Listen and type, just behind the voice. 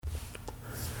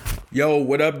Yo,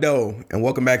 what up, though? And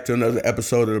welcome back to another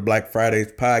episode of the Black Fridays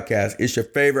podcast. It's your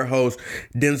favorite host,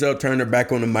 Denzel Turner,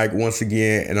 back on the mic once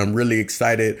again. And I'm really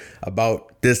excited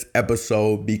about this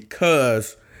episode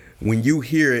because when you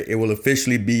hear it, it will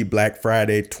officially be Black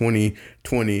Friday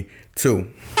 2022. And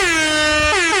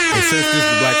since this is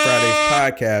the Black Fridays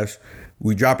podcast,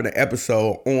 we dropping an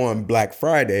episode on Black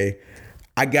Friday.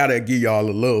 I gotta give y'all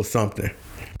a little something.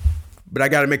 But I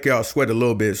gotta make y'all sweat a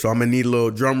little bit, so I'm gonna need a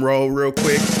little drum roll real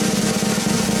quick.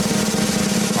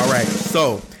 All right,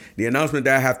 so the announcement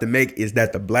that I have to make is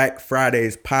that the Black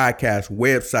Fridays podcast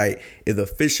website is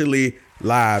officially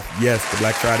live. Yes, the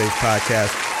Black Fridays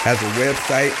podcast has a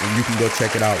website, and you can go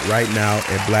check it out right now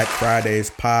at Black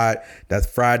Fridays Pod. That's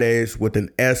Fridays with an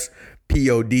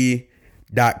SPOD.com.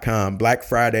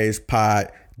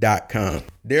 BlackFridaysPod.com.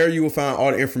 There you will find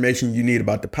all the information you need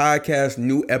about the podcast,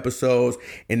 new episodes,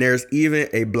 and there's even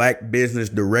a Black business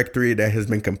directory that has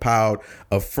been compiled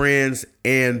of friends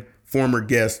and former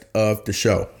guests of the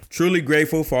show. Truly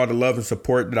grateful for all the love and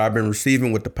support that I've been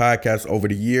receiving with the podcast over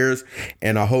the years,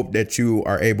 and I hope that you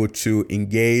are able to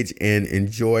engage and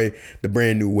enjoy the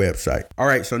brand new website. All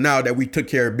right, so now that we took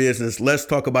care of business, let's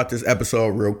talk about this episode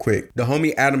real quick. The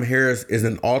homie Adam Harris is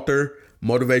an author,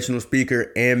 motivational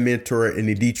speaker, and mentor in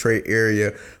the Detroit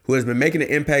area who has been making an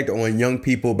impact on young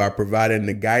people by providing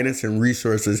the guidance and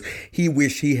resources he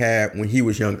wished he had when he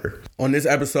was younger. On this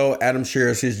episode, Adam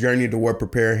shares his journey to what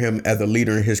prepared him as a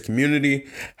leader in his community,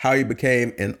 how he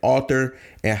became an author,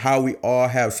 and how we all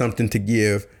have something to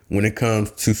give when it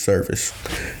comes to service.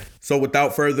 So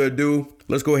without further ado,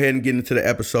 let's go ahead and get into the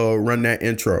episode. Run that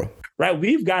intro. Right.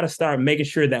 We've got to start making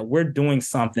sure that we're doing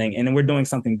something and we're doing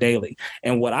something daily.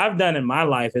 And what I've done in my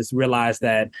life is realize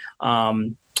that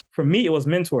for me, it was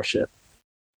mentorship.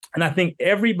 And I think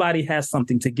everybody has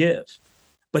something to give,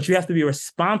 but you have to be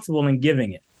responsible in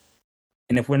giving it.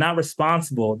 And if we're not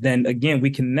responsible, then again, we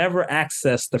can never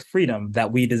access the freedom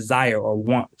that we desire or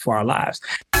want for our lives.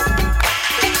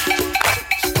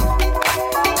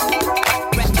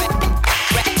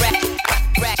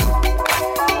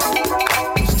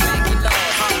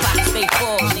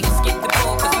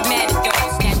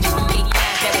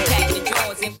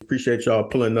 Appreciate y'all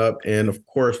pulling up. And of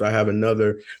course, I have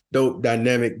another dope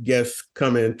dynamic guest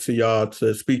coming to y'all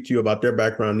to speak to you about their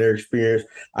background, their experience.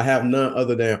 I have none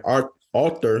other than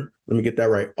author, let me get that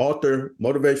right, author,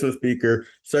 motivational speaker,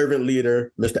 servant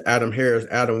leader, Mr. Adam Harris.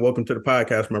 Adam, welcome to the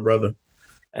podcast, my brother.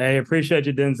 Hey, appreciate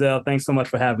you, Denzel. Thanks so much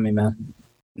for having me, man.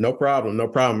 No problem.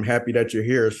 Happy that you're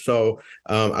here. So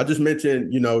I just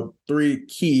mentioned, three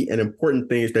key and important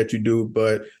things that you do,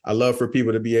 but I love for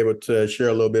people to be able to share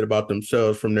a little bit about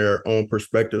themselves from their own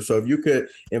perspective. So if you could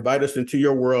invite us into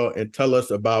your world and tell us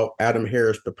about Adam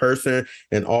Harris, the person,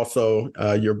 and also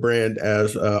your brand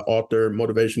as author,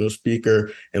 motivational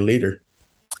speaker, and leader.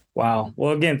 Wow.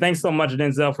 Well, again, thanks so much,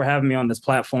 Denzel, for having me on this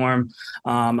platform.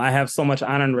 I have so much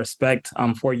honor and respect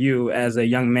for you as a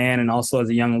young man and also as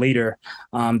a young leader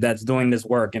that's doing this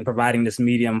work and providing this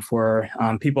medium for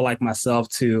people like myself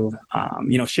to,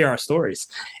 share our stories.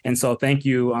 And so thank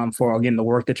you for, again, the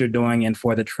work that you're doing and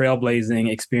for the trailblazing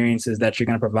experiences that you're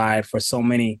going to provide for so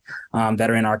many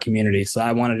that are in our community. So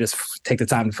I want to just take the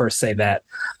time to first say that.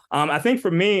 I think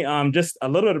for me, just a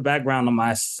little bit of background on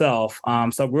myself.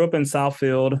 So I grew up in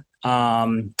Southfield,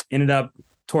 ended up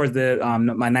towards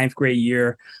my ninth grade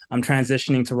year. I'm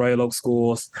transitioning to Royal Oak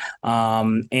schools.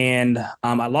 And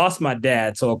I lost my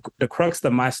dad. So the crux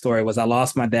of my story was I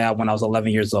lost my dad when I was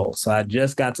 11 years old. So I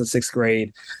just got to sixth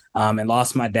grade and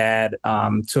lost my dad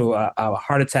to a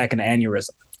heart attack and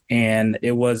aneurysm. And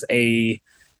it was a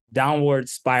downward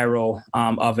spiral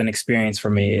of an experience for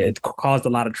me. It caused a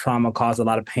lot of trauma, caused a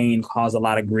lot of pain, caused a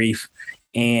lot of grief.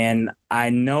 And I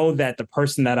know that the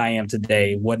person that I am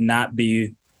today would not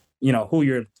be, who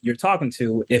you're talking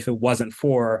to if it wasn't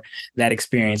for that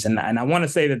experience. And I want to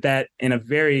say that in a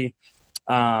very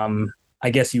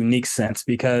unique sense,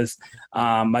 because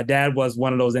my dad was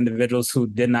one of those individuals who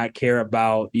did not care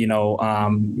about,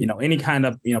 any kind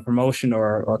of, promotion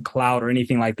or clout or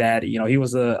anything like that. He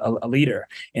was a leader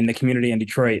in the community in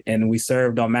Detroit, and we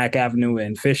served on Mack Avenue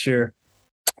in Fisher.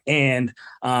 And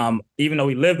even though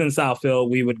we lived in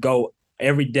Southfield, we would go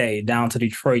every day down to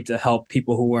Detroit to help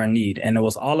people who were in need. And it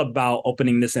was all about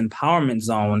opening this empowerment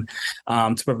zone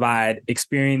to provide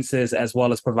experiences as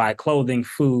well as provide clothing,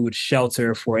 food,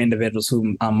 shelter for individuals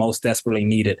who most desperately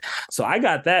need it. So I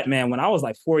got that, man, when I was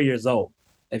like 4 years old.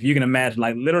 if you can imagine,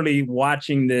 like literally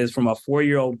watching this from a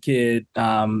 4-year-old kid,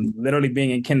 literally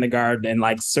being in kindergarten and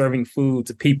like serving food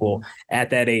to people at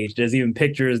that age. There's even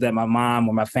pictures that my mom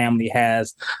or my family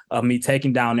has of me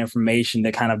taking down information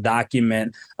to kind of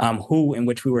document who in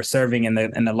which we were serving in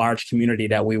the large community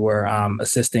that we were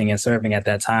assisting and serving at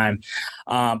that time.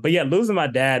 But yeah, losing my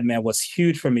dad, man, was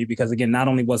huge for me because, again, not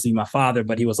only was he my father,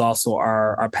 but he was also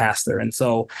our pastor. And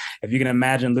so if you can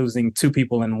imagine losing two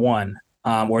people in one,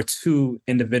 or two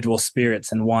individual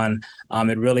spirits in one,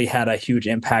 it really had a huge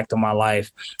impact on my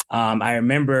life. I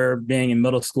remember being in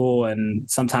middle school and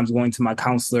sometimes going to my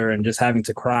counselor and just having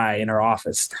to cry in her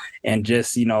office and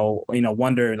just,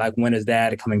 wonder, like, when is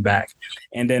dad coming back?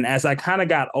 And then as I kind of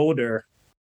got older,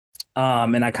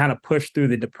 and I kind of pushed through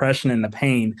the depression and the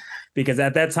pain, because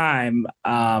at that time,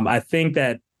 I think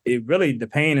that it really, the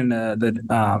pain and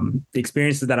the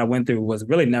experiences that I went through was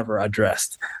really never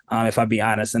addressed, if I be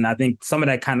honest. And I think some of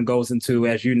that kind of goes into,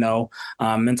 as you know,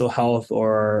 mental health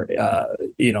or,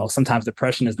 sometimes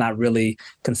depression is not really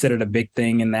considered a big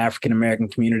thing in the African-American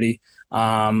community.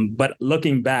 But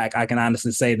looking back, I can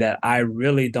honestly say that I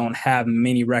really don't have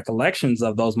many recollections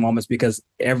of those moments because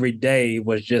every day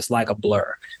was just like a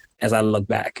blur as I look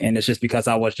back. And it's just because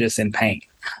I was just in pain.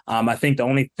 I think the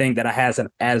only thing that I had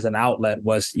as an outlet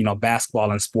was, basketball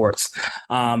and sports.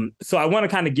 So I want to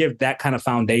kind of give that kind of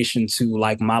foundation to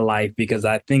like my life, because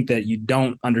I think that you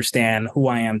don't understand who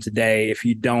I am today if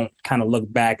you don't kind of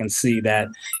look back and see that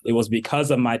it was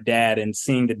because of my dad and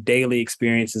seeing the daily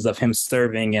experiences of him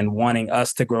serving and wanting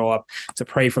us to grow up, to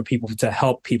pray for people, to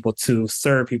help people, to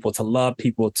serve people, to love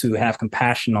people, to have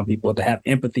compassion on people, to have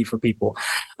empathy for people.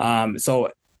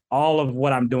 So all of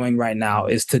what I'm doing right now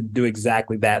is to do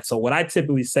exactly that. So what I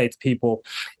typically say to people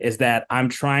is that I'm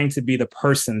trying to be the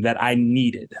person that I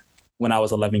needed when I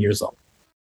was 11 years old.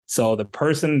 So the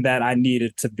person that I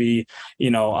needed to be,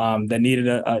 that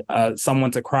needed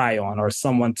someone to cry on, or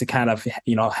someone to kind of,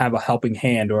 have a helping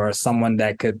hand, or someone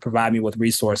that could provide me with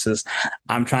resources.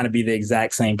 I'm trying to be the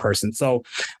exact same person. So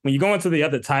when you go into the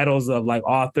other titles of like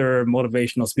author,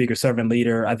 motivational speaker, servant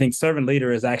leader, I think servant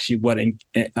leader is actually what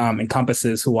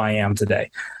encompasses who I am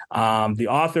today. The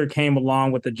author came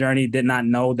along with the journey, did not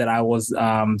know that I was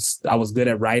good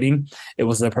at writing. It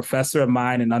was a professor of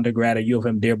mine in undergrad at U of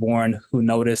M Dearborn who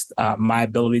noticed my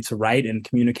ability to write and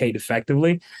communicate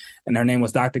effectively. And her name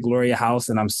was Dr. Gloria House.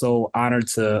 And I'm so honored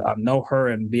to know her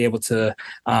and be able to,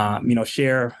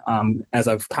 share as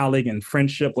a colleague and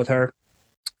friendship with her.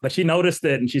 But she noticed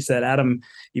it and she said, Adam,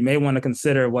 you may want to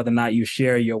consider whether or not you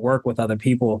share your work with other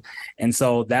people. And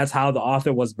so that's how the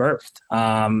author was birthed.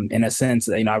 In a sense,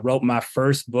 I wrote my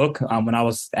first book when I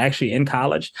was actually in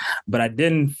college, but I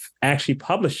didn't actually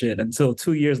publish it until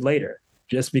 2 years later,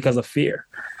 just because of fear.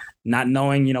 Not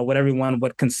knowing, what everyone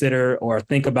would consider or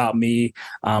think about me,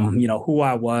 who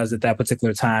I was at that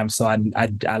particular time. So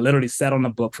I literally sat on the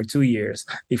book for 2 years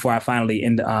before I finally,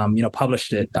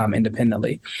 published it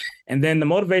independently. And then the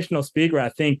motivational speaker, I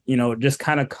think, just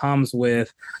kind of comes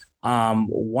with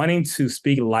wanting to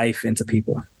speak life into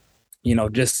people.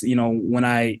 When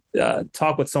I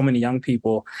talk with so many young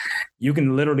people, you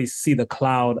can literally see the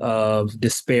cloud of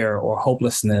despair or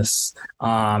hopelessness,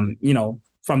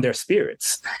 from their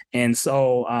spirits. And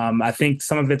so I think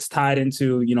some of it's tied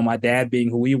into, my dad being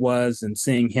who he was and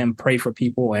seeing him pray for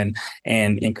people and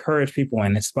encourage people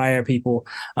and inspire people.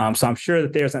 So I'm sure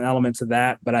that there's an element to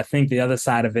that. But I think the other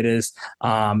side of it is,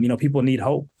 people need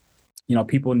hope.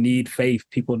 People need faith.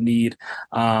 People need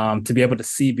to be able to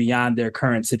see beyond their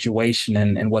current situation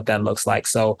and what that looks like.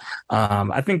 So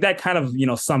I think that kind of,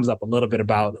 sums up a little bit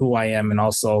about who I am and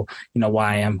also,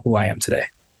 why I am who I am today.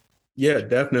 Yeah,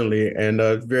 definitely. And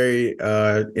very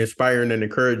inspiring and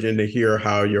encouraging to hear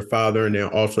how your father and then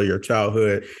also your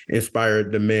childhood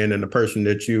inspired the man and the person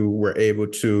that you were able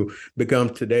to become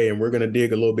today. And we're going to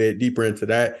dig a little bit deeper into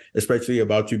that, especially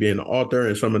about you being an author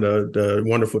and some of the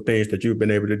wonderful things that you've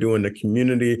been able to do in the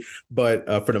community. But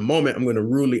for the moment, I'm going to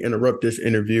rudely interrupt this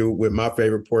interview with my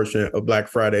favorite portion of Black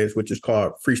Fridays, which is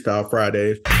called Freestyle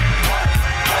Fridays.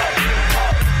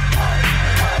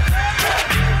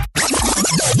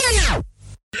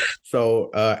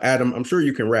 So, Adam, I'm sure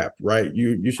you can rap, right?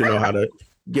 You should know how to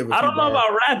give a I don't know bars.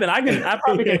 about rapping. I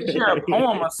probably can share a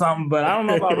poem or something, but I don't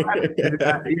know about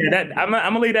rapping. I'm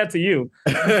gonna leave that to you.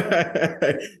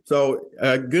 So,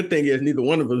 good thing is neither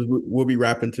one of us will be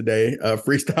rapping today.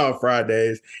 Freestyle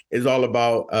Fridays is all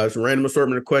about it's a random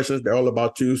assortment of questions. They're all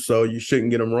about you, so you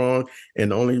shouldn't get them wrong.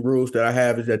 And the only rules that I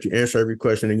have is that you answer every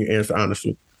question and you answer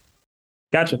honestly.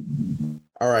 Gotcha.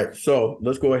 All right, so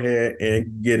let's go ahead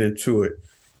and get into it.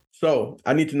 So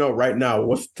I need to know right now,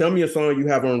 tell me a song you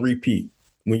have on repeat.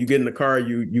 When you get in the car,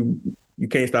 you you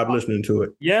can't stop listening to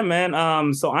it? Yeah,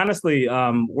 man. So honestly,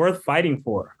 Worth Fighting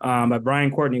For by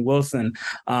Brian Courtney Wilson.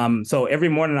 So every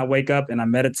morning I wake up and I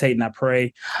meditate and I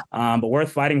pray. But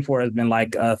Worth Fighting For has been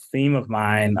like a theme of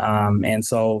mine. And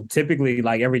so typically,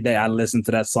 like every day, I listen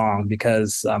to that song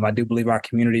because I do believe our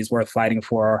community is worth fighting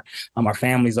for. Our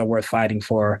families are worth fighting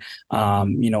for.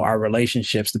 Our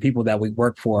relationships, the people that we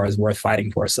work for is worth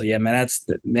fighting for. So yeah, man,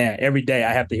 every day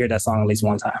I have to hear that song at least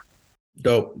one time.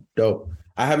 Dope.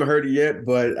 I haven't heard it yet,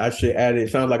 but I should add it.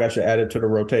 It sounds like I should add it to the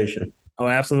rotation. Oh,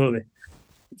 absolutely.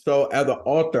 So as an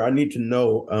author, I need to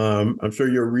know, I'm sure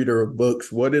you're a reader of books.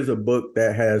 What is a book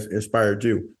that has inspired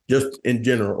you just in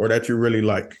general or that you really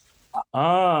like?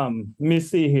 Let me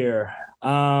see here.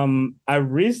 I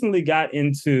recently got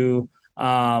into,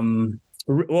 I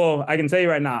can tell you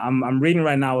right now, I'm reading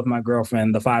right now with my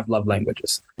girlfriend, The 5 Love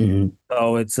Languages. Mm-hmm.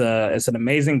 So it's an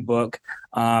amazing book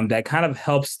that kind of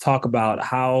helps talk about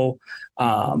how,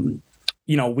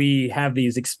 we have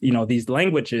these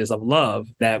languages of love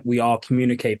that we all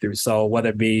communicate through. So whether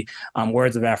it be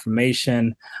words of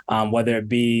affirmation, whether it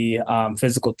be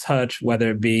physical touch,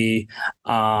 whether it be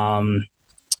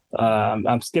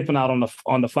I'm skipping out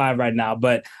on the 5 right now,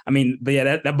 but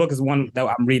that book is one that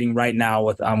I'm reading right now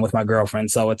with my girlfriend.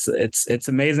 So it's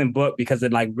amazing book because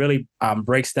it like really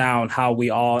breaks down how we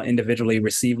all individually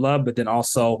receive love, but then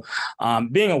also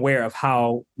being aware of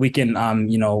how we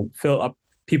can fill up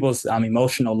people's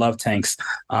emotional love tanks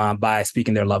by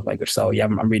speaking their love language. So yeah,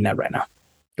 I'm reading that right now.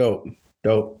 Dope.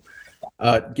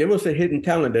 Give us a hidden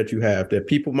talent that you have that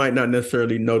people might not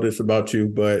necessarily notice about you,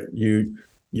 but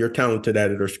you're talented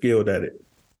at it or skilled at it.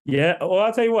 Yeah. Well,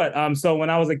 I'll tell you what. So when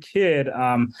I was a kid,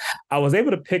 I was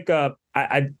able to pick up,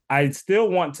 I still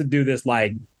want to do this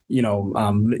like,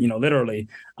 literally.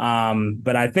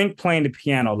 But I think playing the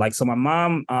piano, like, so my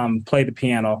mom played the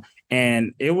piano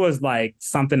and it was like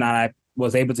something that I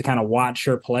was able to kind of watch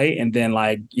her play and then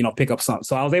pick up some.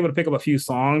 So I was able to pick up a few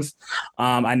songs.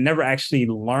 I never actually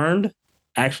learned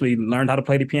how to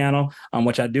play the piano,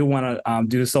 which I do want to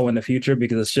do so in the future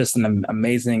because it's just an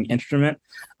amazing instrument.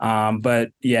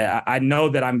 But yeah, I know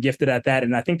that I'm gifted at that.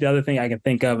 And I think the other thing I can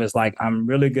think of is like, I'm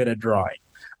really good at drawing.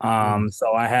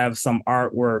 So I have some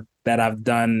artwork that I've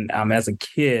done as a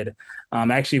kid.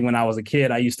 Actually, when I was a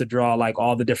kid, I used to draw like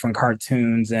all the different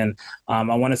cartoons. And I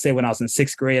want to say when I was in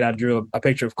 6th grade, I drew a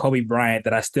picture of Kobe Bryant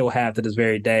that I still have to this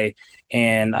very day.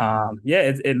 And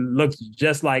it looks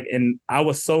just like, and I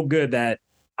was so good that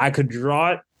I could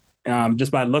draw it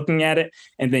just by looking at it.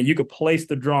 And then you could place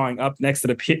the drawing up next to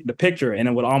the picture and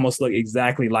it would almost look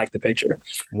exactly like the picture.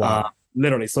 Wow.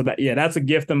 Literally. So that's a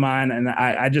gift of mine. And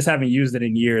I just haven't used it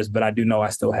in years, but I do know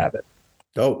I still have it.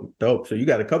 Dope. So you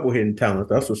got a couple hidden talents.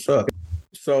 That's what's up.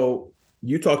 So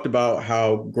you talked about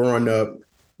how growing up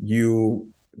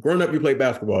you played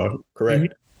basketball, correct?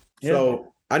 Mm-hmm. Yeah.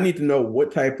 So I need to know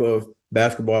what type of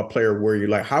basketball player were you?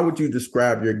 Like, how would you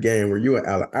describe your game? Were you an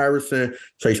Allen Iverson,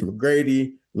 Tracy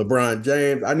McGrady, LeBron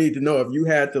James? I need to know if you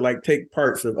had to like take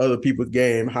parts of other people's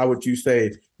game, how would you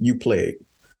say you played?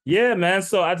 Yeah, man.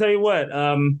 So I tell you what,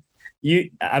 I'm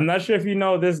not sure if you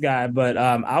know this guy, but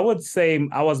I would say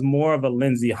I was more of a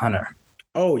Lindsey Hunter.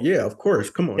 Oh yeah, of course.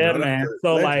 Come on. Yeah, man.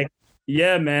 So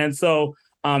man. So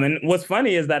and what's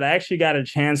funny is that I actually got a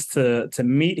chance to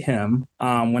meet him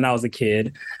when I was a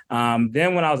kid.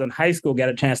 Then when I was in high school, got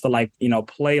a chance to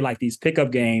play like these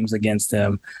pickup games against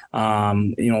him.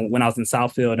 When I was in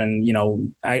Southfield,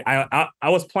 and I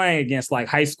was playing against like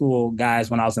high school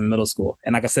guys when I was in middle school.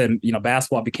 And like I said,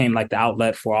 basketball became like the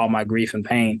outlet for all my grief and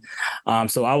pain.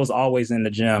 So I was always in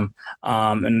the gym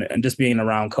and just being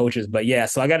around coaches. But yeah,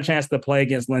 so I got a chance to play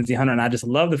against Lindsey Hunter, and I just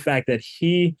love the fact that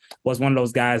he was one of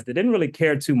those guys that didn't really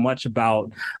care too much about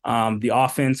the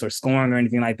offense or scoring or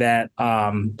anything like that,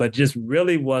 but just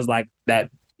really was like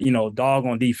that dog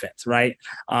on defense, right?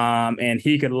 And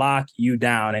he could lock you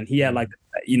down, and he had like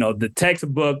the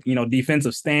textbook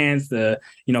defensive stance, the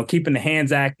keeping the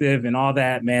hands active and all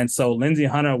that, man. So Lindsey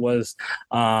Hunter was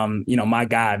my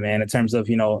guy, man, in terms of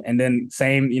and then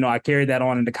same I carried that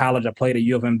on into college. I played at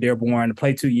U of M Dearborn. I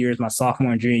played 2 years, my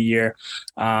sophomore and junior year.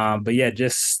 But yeah,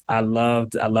 just I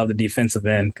loved the defensive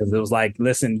end because it was like,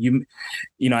 listen,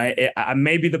 I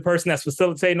may be the person that's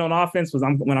facilitating on offense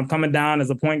when I'm coming down as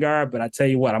a point guard, but I tell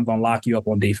you what, I'm gonna lock you up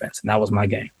on defense, and that was my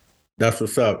game. That's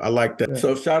what's up. I like that. Yeah.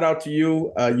 So shout out to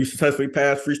you. You successfully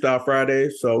passed Freestyle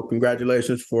Friday. So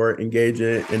congratulations for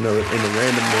engaging in the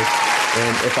randomness.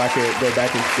 And if I could go back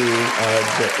into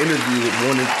the interview,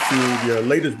 wanted to your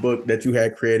latest book that you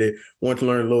had created, want to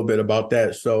learn a little bit about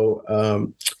that. So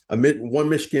one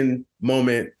Michigan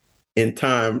moment in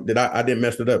time. I didn't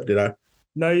mess it up, did I?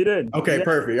 No, you didn't. Okay, yeah.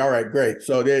 Perfect. All right, great.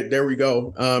 So there we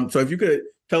go. So if you could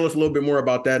tell us a little bit more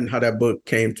about that and how that book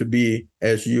came to be.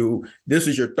 This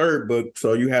is your third book,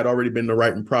 so you had already been in the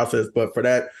writing process, but for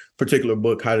that particular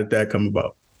book, how did that come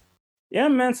about? Yeah,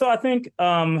 man. So I think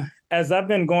as I've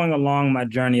been going along my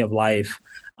journey of life,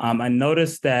 I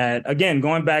noticed that, again,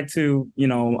 going back to,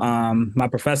 my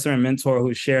professor and mentor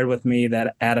who shared with me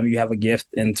that, Adam, you have a gift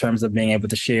in terms of being able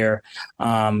to share,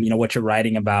 what you're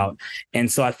writing about.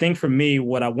 And so I think for me,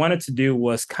 what I wanted to do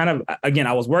was kind of, again,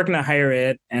 I was working at higher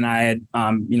ed, and I had,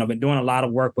 been doing a lot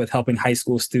of work with helping high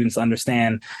school students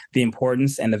understand the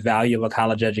importance and the value of a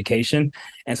college education.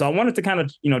 And so I wanted to kind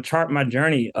of, chart my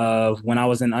journey of when I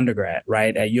was in undergrad,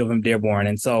 right, at U of M Dearborn.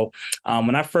 And so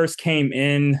when I first came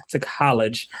into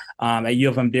college at U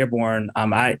of M Dearborn,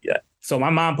 so my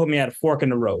mom put me at a fork in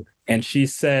the road. And she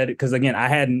said, because again, I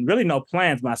had really no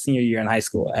plans my senior year in high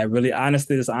school. I really,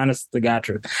 honestly, this honest to God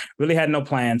truth, really had no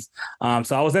plans.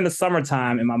 So I was in the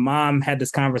summertime, and my mom had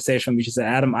this conversation with me. She said,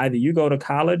 Adam, either you go to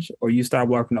college or you start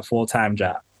working a full-time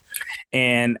job.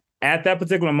 And at that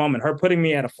particular moment, her putting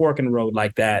me at a fork in the road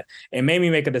like that, it made me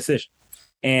make a decision.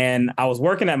 And I was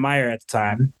working at Meyer at the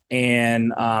time.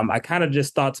 And I kind of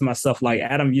just thought to myself, like,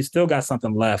 Adam, you still got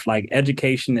something left. Like,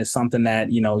 education is something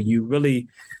that, you really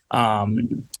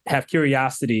have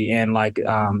curiosity and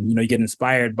you get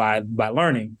inspired by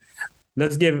learning.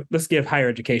 Let's give higher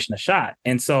education a shot.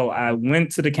 And so I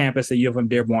went to the campus at U of M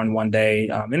Dearborn one day,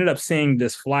 ended up seeing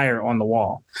this flyer on the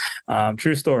wall.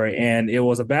 True story. And it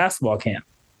was a basketball camp.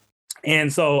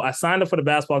 And so I signed up for the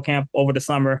basketball camp over the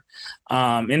summer,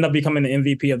 ended up becoming the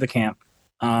MVP of the camp.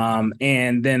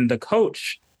 And then the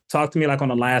coach talked to me like on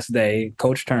the last day,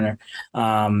 Coach Turner,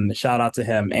 shout out to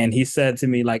him. And he said to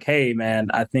me like, hey, man,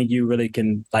 I think you really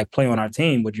can like play on our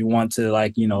team. Would you want to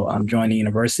join the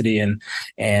university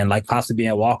and like possibly be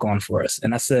a walk-on for us?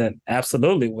 And I said,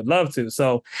 absolutely, would love to.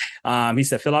 So he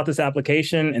said, fill out this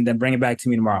application and then bring it back to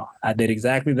me tomorrow. I did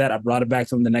exactly that. I brought it back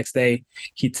to him the next day.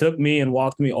 He took me and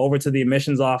walked me over to the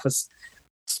admissions office,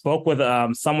 spoke with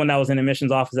someone that was in the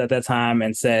admissions office at that time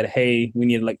and said, hey, we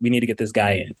need to get this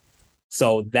guy in.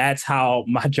 So that's how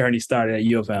my journey started at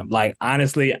U of M. Like,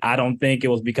 honestly, I don't think it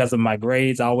was because of my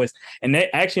grades. Actually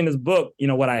in this book,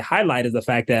 what I highlight is the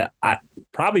fact that I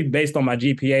probably based on my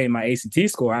GPA and my ACT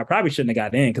score, I probably shouldn't have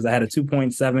got in because I had a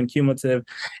 2.7 cumulative,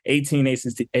 18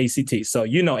 ACT. So,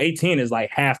 18 is like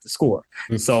half the score.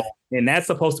 Mm-hmm. So, and that's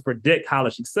supposed to predict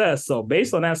college success. So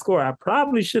based on that score, I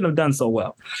probably shouldn't have done so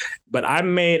well. But I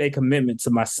made a commitment to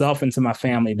myself and to my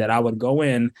family that I would go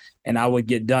in and I would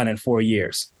get done in 4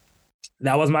 years.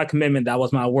 That was my commitment. That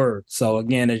was my word. So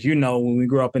again, as you know, when we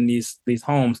grew up in these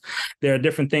homes, there are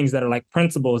different things that are like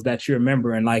principles that you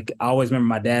remember. And like, I always remember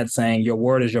my dad saying, your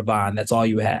word is your bond. That's all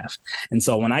you have. And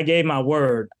so when I gave my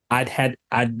word, I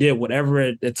did whatever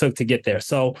it took to get there.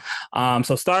 So,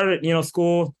 started,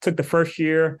 school, took the first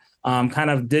year, kind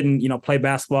of didn't, play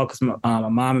basketball because my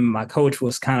mom and my coach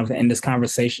was kind of in this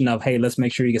conversation of, hey, let's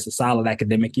make sure he gets a solid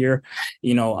academic year,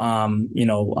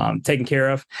 taken care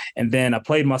of. And then I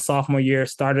played my sophomore year,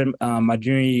 started my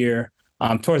junior year,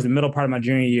 towards the middle part of my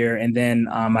junior year. And then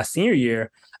my senior year,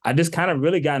 I just kind of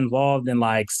really got involved in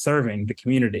like serving the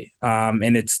community.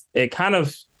 And it kind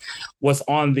of was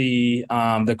on the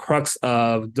crux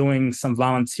of doing some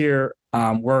volunteer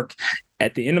work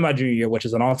at the end of my junior year, which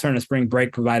is an alternative spring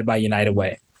break provided by United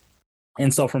Way.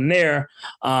 And so from there,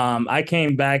 I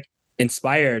came back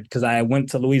inspired because I went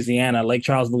to Louisiana, Lake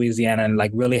Charles, Louisiana, and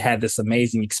like really had this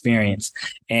amazing experience.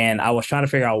 And I was trying to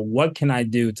figure out what can I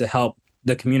do to help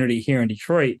the community here in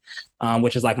Detroit,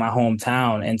 which is like my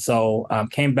hometown. And so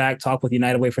came back, talked with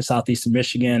United Way for Southeastern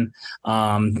Michigan,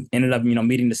 ended up,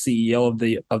 meeting the CEO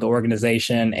of the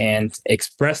organization and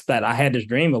expressed that I had this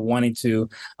dream of wanting to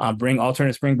bring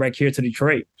alternative spring break here to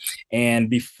Detroit. And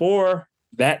before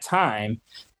that time,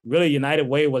 really United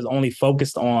Way was only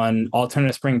focused on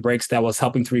alternative spring breaks that was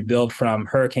helping to rebuild from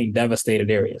hurricane devastated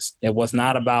areas. It was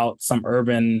not about some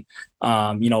urban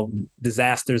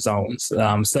disaster zones,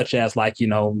 such as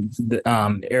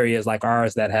areas like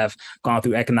ours that have gone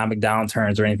through economic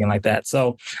downturns or anything like that.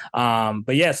 So, so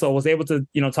I was able to,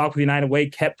 talk with United Way,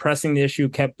 kept pressing the issue,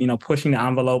 kept, pushing the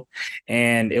envelope,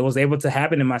 and it was able to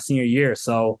happen in my senior year.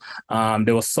 So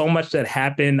there was so much that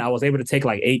happened. I was able to take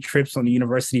like 8 trips on the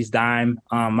university's dime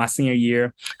my senior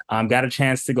year. Got a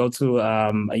chance to go to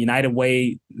a United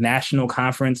Way national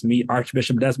conference, meet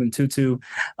Archbishop Desmond Tutu,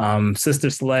 Sister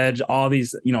Sledge, all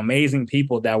these, amazing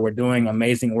people that were doing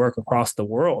amazing work across the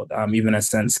world, even in a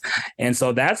sense. And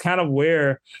so that's kind of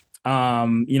where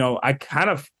I kind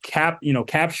of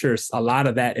captures a lot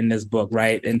of that in this book,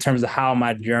 right? In terms of how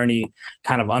my journey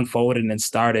kind of unfolded and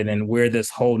started, and where this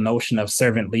whole notion of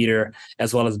servant leader,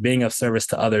 as well as being of service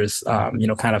to others,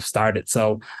 kind of started.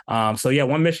 So yeah,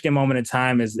 One Michigan Moment in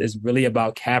Time is really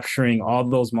about capturing all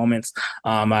those moments.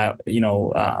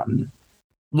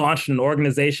 Launched an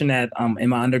organization in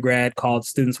my undergrad called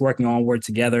Students Working Onward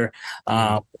Together.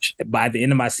 By the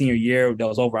end of my senior year, there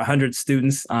was over 100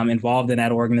 students involved in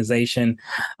that organization.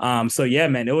 So yeah,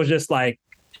 man, it was just like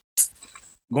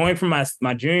going from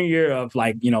my junior year of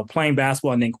playing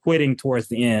basketball and then quitting towards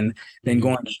the end, then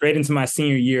going straight into my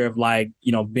senior year of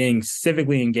being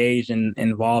civically engaged and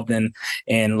involved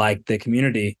in like the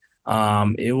community.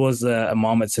 It was a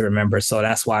moment to remember. So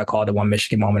that's why I called it One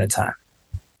Michigan Moment in Time.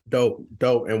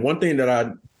 Dope. And one thing that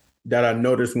I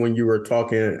noticed when you were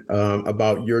talking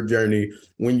about your journey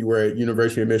when you were at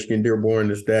University of Michigan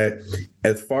Dearborn is that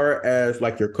as far as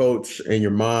like your coach and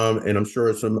your mom, and I'm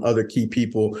sure some other key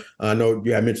people, I know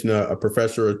you had mentioned a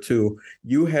professor or two,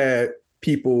 you had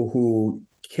people who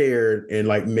cared and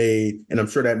and I'm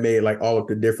sure that made like all of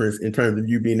the difference in terms of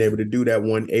you being able to do that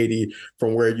 180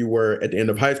 from where you were at the end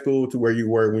of high school to where you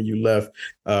were when you left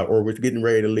or was getting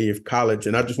ready to leave college.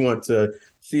 And I just want to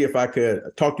see if I could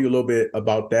talk to you a little bit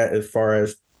about that as far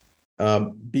as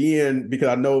because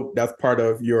I know that's part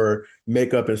of your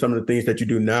makeup and some of the things that you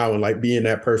do now, and like being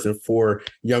that person for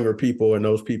younger people and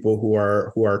those people who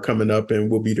are coming up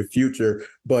and will be the future.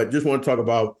 But just want to talk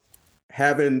about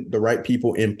having the right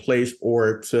people in place,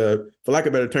 or to, for lack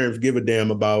of better terms, give a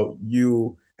damn about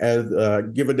you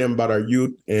give a damn about our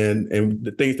youth and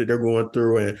the things that they're going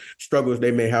through and struggles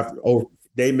they may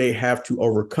have to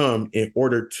overcome in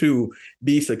order to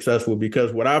be successful.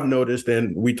 Because what I've noticed,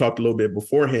 and we talked a little bit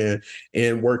beforehand,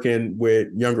 in working with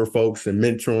younger folks and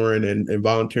mentoring and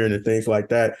volunteering and things like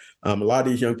that, a lot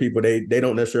of these young people, they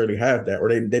don't necessarily have that, or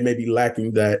they may be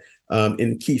lacking that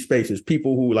in key spaces.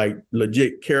 People who like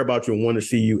legit care about you and want to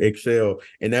see you excel.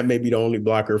 And that may be the only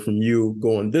blocker from you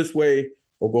going this way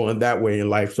or going that way in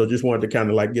life. So just wanted to kind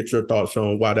of like get your thoughts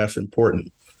on why that's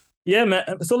important. Yeah, man.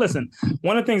 So listen,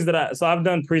 one of the things I've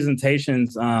done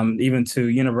presentations even to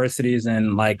universities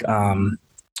and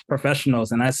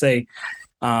professionals, and I say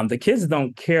the kids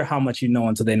don't care how much you know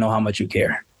until they know how much you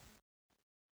care.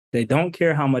 They don't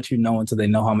care how much you know until they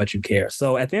know how much you care.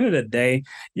 So at the end of the day,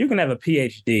 you can have a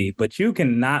PhD, but you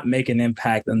cannot make an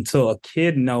impact until a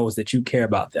kid knows that you care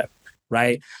about them,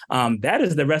 right? That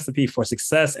is the recipe for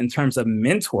success in terms of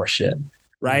mentorship,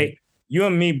 right? Mm-hmm. You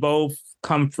and me both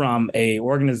come from a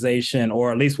organization,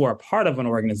 or at least we're a part of an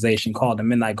organization called the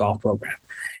Midnight Golf Program.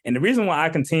 And the reason why I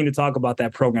continue to talk about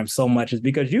that program so much is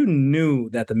because you knew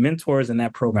that the mentors in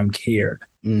that program cared.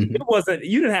 Mm-hmm. It wasn't,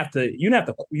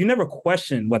 you never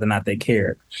questioned whether or not they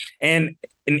cared. And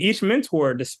each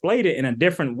mentor displayed it in a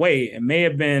different way. It may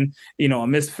have been, a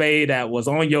Miss Faye that was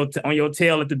on your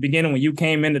tail at the beginning when you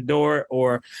came in the door,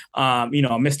 or,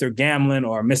 Mr. Gamlin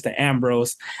or Mr.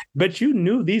 Ambrose. But you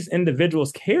knew these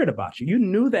individuals cared about you. You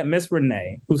knew that Miss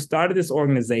Renee, who started this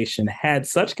organization, had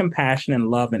such compassion and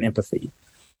love and empathy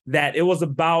that it was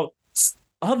about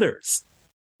others.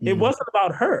 Mm-hmm. It wasn't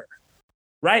about her.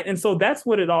 Right. And so that's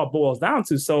what it all boils down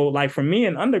to. So like for me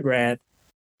in undergrad,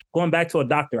 going back to a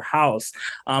Dr. House,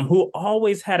 who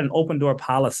always had an open door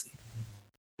policy.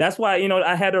 That's why,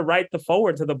 I had to write the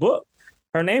foreword to the book.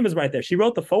 Her name is right there. She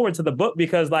wrote the foreword to the book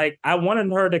because I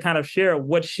wanted her to kind of share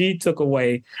what she took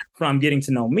away from getting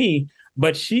to know me.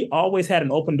 But she always had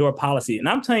an open door policy. And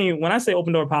I'm telling you, when I say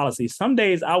open door policy, some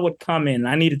days I would come in and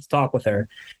I needed to talk with her,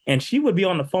 and she would be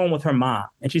on the phone with her mom.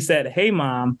 And she said, "Hey,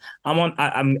 Mom,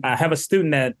 I have a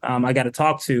student that I got to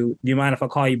talk to. Do you mind if I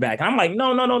call you back?" And I'm like,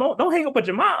 no, don't hang up with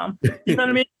your mom. You know what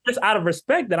I mean? Just out of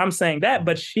respect that I'm saying that.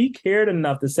 But she cared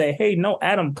enough to say, "Hey, no,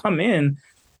 Adam, come in.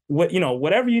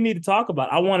 Whatever you need to talk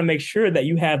about, I want to make sure that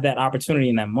you have that opportunity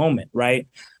in that moment," right?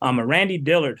 Randy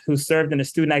Dillard, who served in the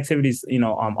student activities,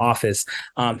 office,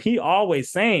 he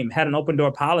always had an open door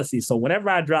policy. So whenever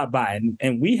I dropped by,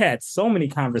 and we had so many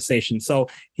conversations. So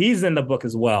he's in the book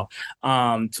as well.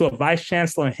 To a Vice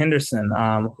Chancellor Henderson,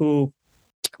 who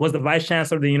was the Vice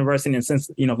Chancellor of the university, and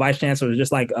since Vice Chancellor is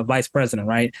just like a vice president,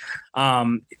 right?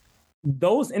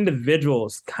 Those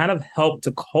individuals kind of help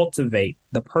to cultivate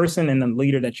the person and the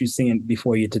leader that you see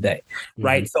before you today,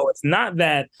 right? Mm-hmm. So it's not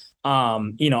that,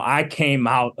 I came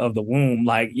out of the womb,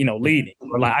 leading,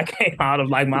 or I came out of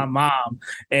my mom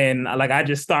and I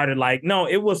just started no,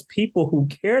 it was people who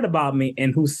cared about me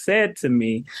and who said to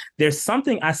me, "There's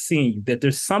something I see in you, that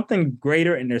there's something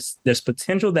greater, and there's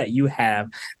potential that you have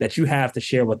to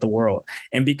share with the world."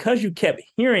 And because you kept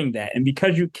hearing that, and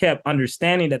because you kept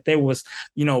understanding that there was,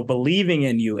 belief believing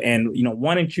in you and,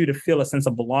 wanting you to feel a sense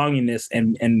of belongingness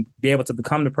and be able to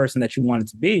become the person that you wanted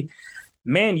to be,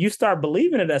 man, you start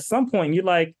believing it at some point. You're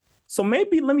like, so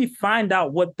maybe let me find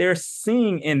out what they're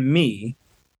seeing in me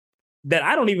that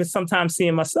I don't even sometimes see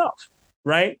in myself.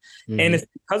 Right. Mm-hmm. And it's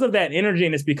because of that energy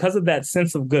and it's because of that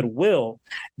sense of goodwill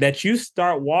that you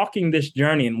start walking this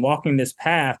journey and walking this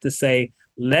path to say,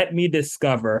 let me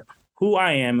discover who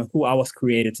I am and who I was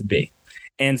created to be.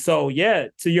 And so, yeah,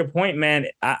 to your point, man,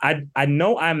 I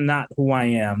know I'm not who I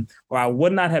am, or I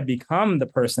would not have become the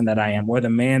person that I am or the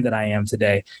man that I am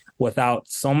today without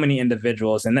so many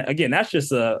individuals. And again, that's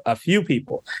just a few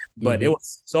people, but it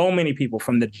was so many people,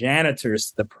 from the janitors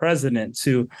to the president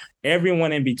to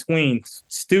everyone in between,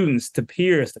 students to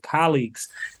peers to colleagues.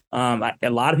 A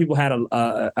lot of people had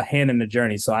a hand in the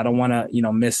journey. So I don't want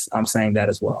to, miss saying that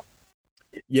as well.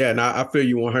 Yeah, and I feel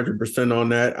you 100% on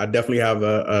that. I definitely have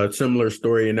a similar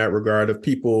story in that regard of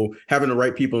people having the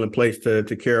right people in place to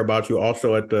care about you,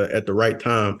 also at the right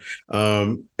time.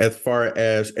 As far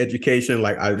as education,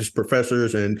 like just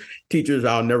professors and teachers,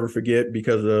 I'll never forget,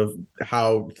 because of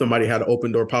how somebody had an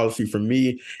open door policy for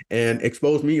me and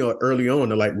exposed me early on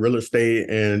to like real estate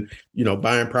and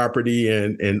buying property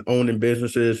and owning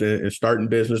businesses and starting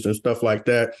business and stuff like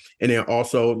that. And then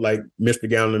also like Mr.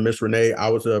 Gallen and Miss Renee, I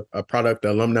was a product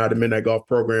alumni of the Midnight Golf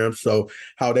program. So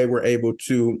how they were able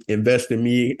to invest in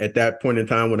me at that point in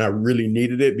time when I really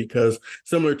needed it, because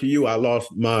similar to you, I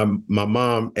lost my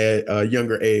mom at a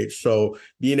younger age. So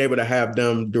being able to have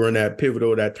them during that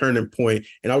pivotal, that turning point,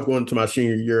 and I was going to my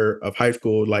senior year of high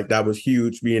school, like that was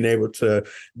huge, being able to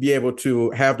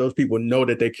have those people know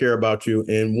that they care about you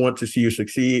and want to see you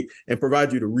succeed and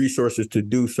provide you the resources to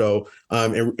do so,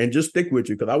 and just stick with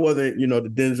you. Because I wasn't, the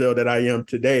Denzel that I am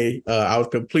today. I was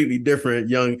completely different,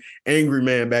 young, angry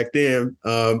man back then,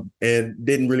 and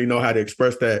didn't really know how to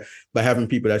express that. But having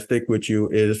people that stick with you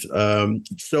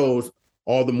shows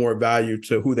all the more value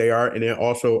to who they are. And then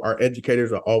also our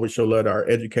educators, I always show love to our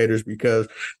educators, because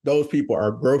those people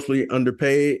are grossly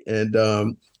underpaid, and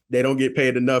they don't get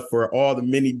paid enough for all the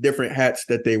many different hats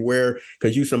that they wear,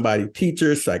 because you somebody,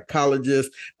 teacher,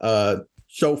 psychologist,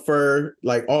 chauffeur,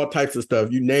 like all types of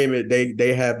stuff, you name it,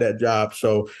 they have that job.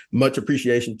 So much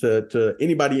appreciation to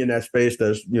anybody in that space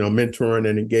that's mentoring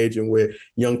and engaging with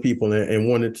young people and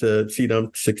wanted to see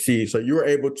them succeed. So you were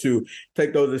able to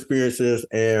take those experiences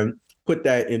and put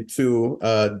that into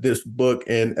this book.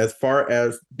 And as far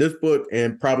as this book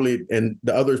and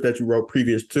the others that you wrote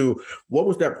previous to, what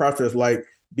was that process like,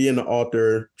 being the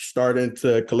author, starting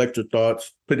to collect your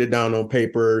thoughts, put it down on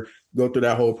paper, go through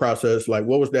that whole process? Like,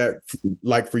 what was that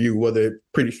like for you? Was it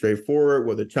pretty straightforward?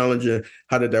 Was it challenging?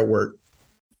 How did that work?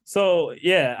 So,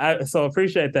 yeah, I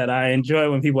appreciate that. I enjoy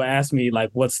when people ask me, like,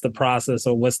 what's the process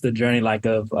or what's the journey like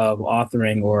of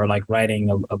authoring or like writing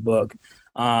a book.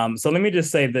 So let me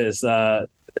just say this.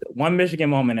 One Michigan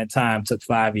Moment in Time took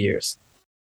 5 years.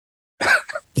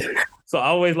 So I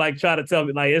always try to tell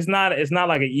me, like, it's not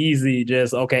like an easy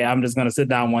just, okay, I'm just going to sit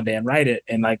down one day and write it.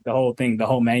 And like the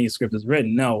whole manuscript is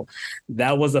written. No,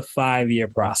 that was a 5-year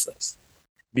process,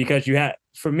 because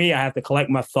for me, I have to collect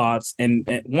my thoughts and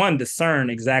one, discern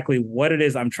exactly what it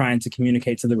is I'm trying to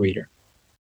communicate to the reader.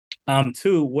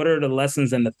 Two, what are the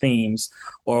lessons and the themes,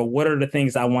 or what are the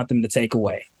things I want them to take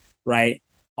away? Right.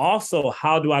 Also,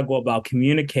 how do I go about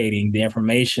communicating the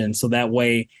information so that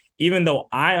way, even though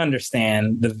I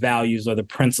understand the values or the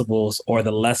principles or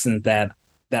the lessons that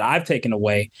I've taken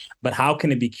away, but how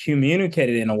can it be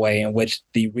communicated in a way in which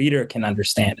the reader can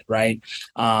understand it, right?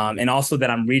 And also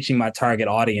that I'm reaching my target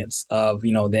audience of,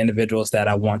 the individuals that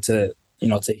I want to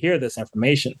hear this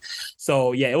information.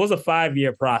 So, yeah, it was a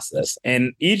 5-year process.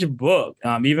 And each book,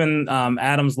 even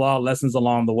Adam's Law, Lessons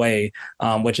Along the Way,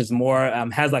 which is more,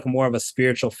 has like more of a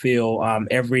spiritual feel.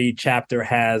 Every chapter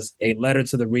has a letter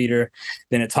to the reader.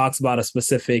 Then it talks about a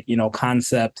specific,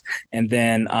 concept. And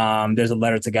then there's a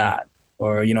letter to God,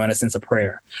 or, in a sense, a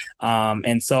prayer.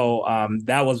 And so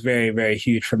that was very, very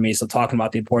huge for me. So talking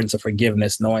about the importance of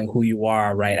forgiveness, knowing who you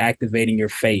are, right? Activating your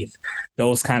faith,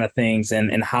 those kind of things,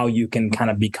 and how you can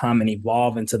kind of become and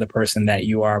evolve into the person that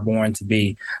you are born to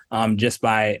be, just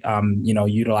by,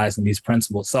 utilizing these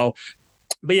principles. So,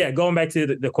 but yeah, going back to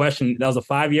the question, that was a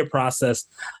 5-year process.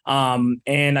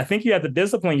 And I think you have to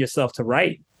discipline yourself to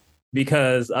write.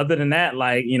 Because other than that,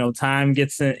 time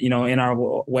gets in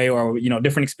our way, or,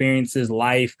 different experiences,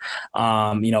 life,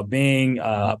 being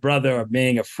a brother or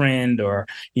being a friend, or,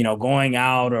 going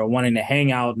out or wanting to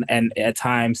hang out and at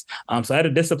times. So I had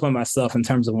to discipline myself in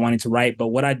terms of wanting to write. But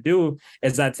what I do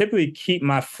is I typically keep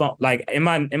my phone, like in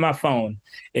my phone.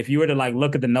 If you were to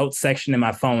look at the notes section in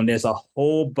my phone, there's a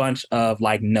whole bunch of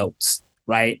notes.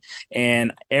 right?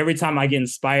 And every time I get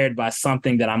inspired by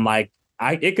something that I'm like,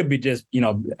 it could be just,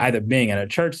 either being at a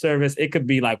church service. It could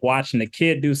be like watching a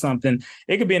kid do something.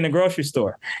 It could be in the grocery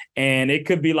store. And it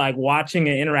could be like watching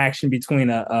an interaction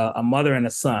between a mother and a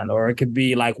son, or it could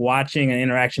be like watching an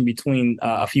interaction between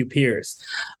a few peers.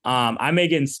 I may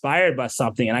get inspired by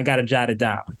something and I got to jot it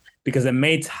down, because it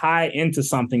may tie into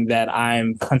something that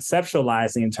I'm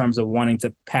conceptualizing in terms of wanting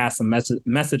to pass a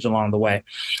message along the way.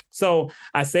 So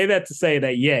I say that to say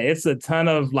that, yeah, it's a ton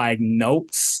of like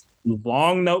notes,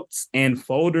 long notes and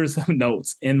folders of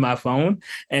notes in my phone.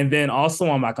 And then also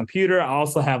on my computer, I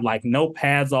also have like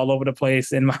notepads all over the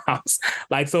place in my house.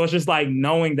 Like, so it's just like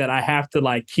knowing that I have to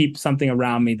like keep something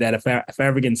around me that if I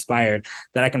ever get inspired,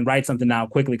 that I can write something down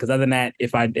quickly. Because other than that,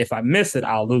 if I miss it,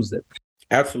 I'll lose it.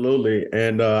 Absolutely.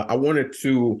 And I wanted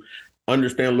to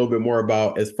understand a little bit more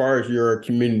about, as far as your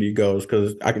community goes,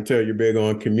 because I can tell you're big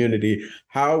on community.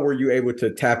 How were you able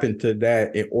to tap into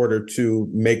that in order to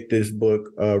make this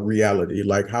book a reality?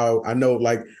 Like, how, I know,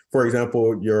 like, for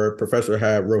example, your professor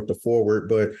had wrote the foreword,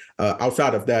 but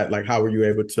outside of that, like, how were you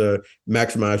able to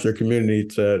maximize your community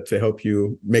to help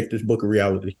you make this book a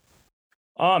reality?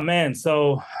 Oh, man.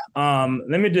 So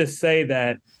let me just say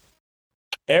that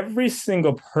every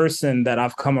single person that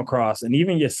I've come across, and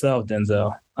even yourself,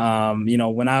 Denzel,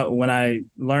 when I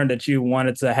learned that you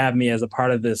wanted to have me as a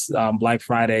part of this Black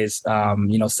Fridays,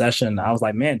 session, I was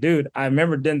like, man, dude, I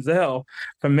remember Denzel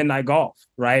from Midnight Golf,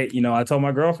 right? I told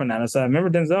my girlfriend that. I said, I remember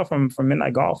Denzel from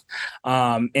Midnight Golf.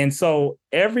 And so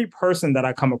every person that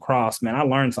I come across, man, I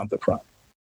learned something from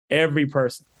every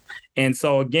person. And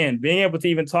so, again, being able to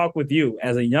even talk with you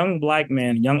as a young Black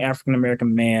man, young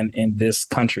African-American man in this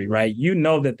country, right?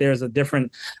 That there's a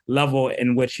different level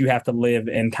in which you have to live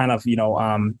and kind of,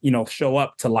 show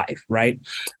up to life, right?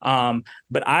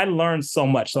 But I learned so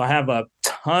much. So I have a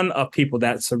ton of people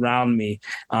that surround me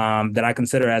that I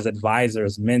consider as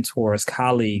advisors, mentors,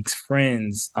 colleagues,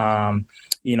 friends,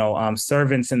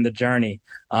 servants in the journey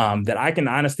that I can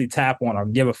honestly tap on or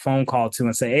give a phone call to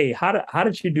and say, hey, how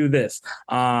did you do this?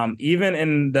 Even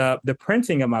in the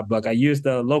printing of my book, I used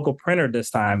the local printer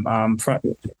this time,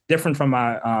 different from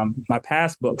my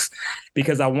past books,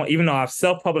 because even though I've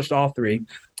self-published all three,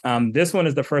 this one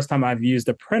is the first time I've used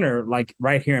a printer, like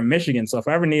right here in Michigan. So if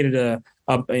I ever needed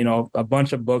a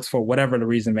bunch of books for whatever the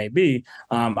reason may be,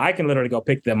 I can literally go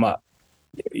pick them up,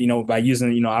 by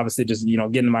using, obviously just,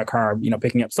 getting in my car,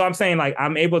 picking up. So I'm saying, like,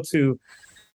 I'm able to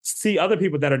see other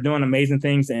people that are doing amazing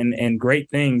things and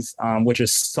great things, which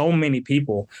is so many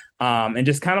people, and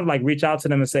just kind of like reach out to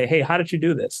them and say, hey, how did you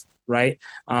do this? Right.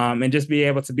 And just be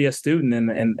able to be a student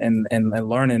and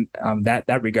learn in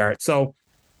that regard. So,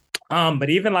 but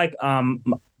even like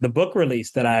the book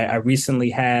release that I recently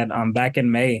had back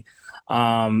in May,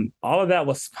 all of that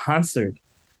was sponsored.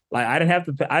 Like I didn't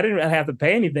have to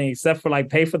pay anything except for like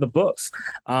pay for the books,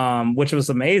 which was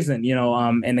amazing,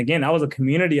 and again, that was a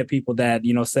community of people that,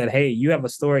 said, hey, you have a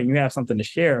story and you have something to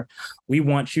share. We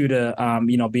want you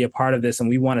to, be a part of this, and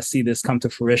we want to see this come to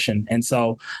fruition. And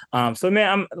so,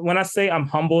 man, when I say I'm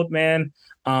humbled, man,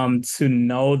 to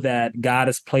know that God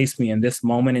has placed me in this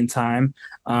moment in time,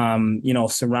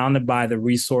 surrounded by the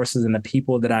resources and the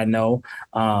people that I know,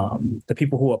 the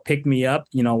people who will pick me up,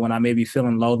 when I may be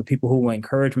feeling low, the people who will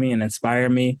encourage me and inspire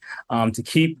me to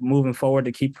keep moving forward,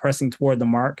 to keep pressing toward the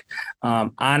mark.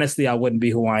 Honestly, I wouldn't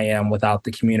be who I am without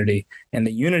the community and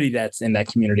the unity that's in that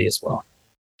community as well.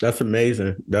 That's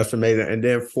amazing. That's amazing. And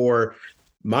then for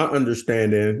my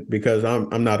understanding, because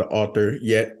I'm not an author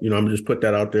yet, I'm just put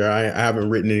that out there. I haven't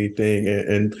written anything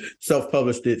and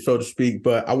self-published it, so to speak.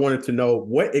 But I wanted to know,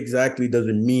 what exactly does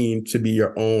it mean to be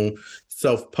your own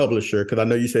self-publisher? Because I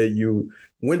know you said you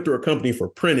went through a company for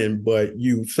printing, but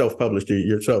you self-published it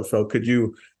yourself. So could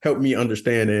you help me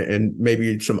understand it, and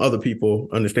maybe some other people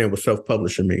understand what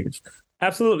self-publisher means?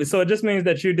 Absolutely. So it just means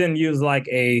that you didn't use like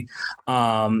in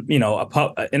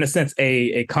a sense,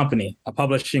 a company, a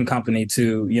publishing company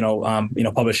to,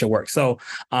 publish your work. So,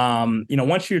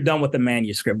 once you're done with the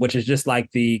manuscript, which is just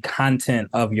like the content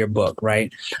of your book,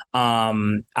 right?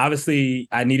 Obviously,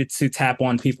 I needed to tap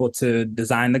on people to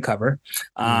design the cover.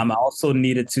 I also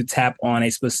needed to tap on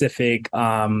a specific,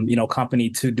 company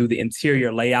to do the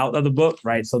interior layout of the book,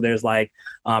 right? So there's like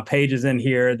pages in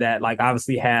here that like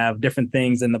obviously have different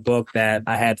things in the book that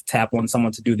I had to tap on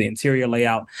someone to do the interior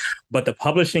layout. But the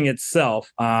publishing itself,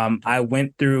 I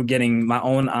went through getting my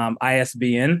own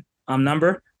ISBN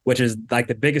number, which is like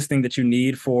the biggest thing that you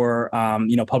need for,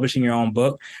 publishing your own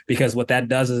book, because what that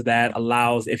does is that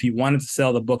allows, if you wanted to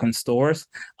sell the book in stores,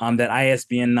 that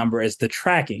ISBN number is the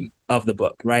tracking of the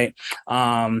book, right?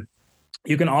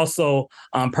 You can also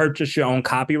purchase your own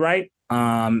copyright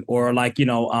or like,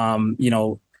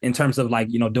 in terms of like,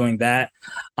 doing that.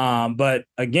 But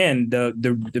again,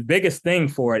 the biggest thing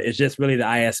for it is just really the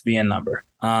ISBN number.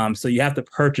 So you have to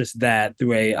purchase that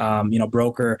through a,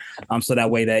 broker. So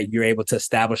that way that you're able to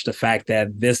establish the fact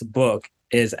that this book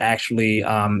is actually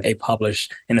a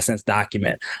published, in a sense,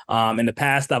 document. In the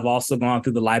past, I've also gone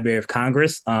through the Library of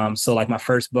Congress. So like my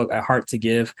first book, A Heart to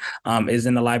Give, is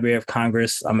in the Library of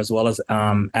Congress, as well as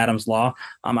Adam's Law.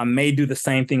 I may do the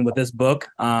same thing with this book.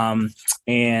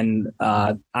 And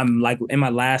I'm like in my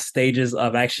last stages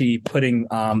of actually putting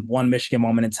One Michigan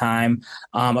Moment in Time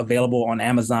available on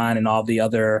Amazon and all the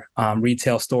other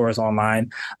retail stores online.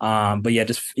 But yeah,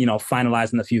 just,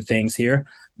 finalizing a few things here.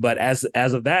 But as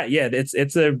of that, yeah,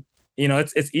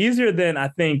 it's easier than I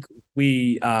think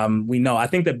we know. I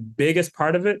think the biggest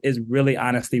part of it is really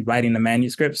honestly writing the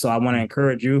manuscript. So I want to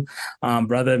encourage you,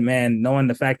 brother, man, knowing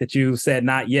the fact that you said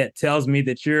not yet tells me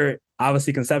that you're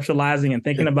obviously conceptualizing and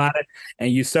thinking about it.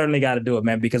 And you certainly got to do it,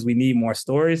 man, because we need more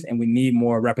stories and we need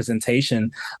more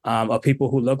representation of people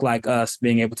who look like us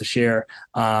being able to share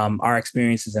our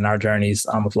experiences and our journeys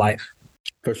of life.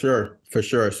 For sure.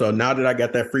 So now that I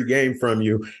got that free game from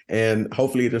you, and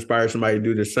hopefully it inspires somebody to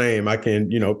do the same, I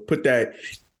can, put that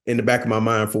in the back of my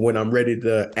mind for when I'm ready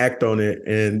to act on it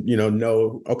and,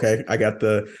 know, okay,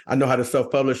 I know how to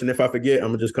self-publish. And if I forget, I'm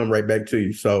gonna just come right back to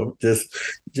you. So just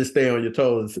stay on your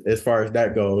toes as far as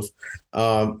that goes.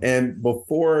 And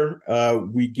before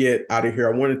we get out of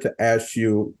here, I wanted to ask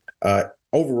you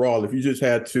overall, if you just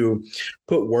had to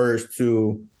put words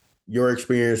to your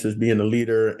experience as being a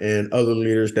leader and other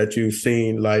leaders that you've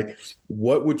seen, like,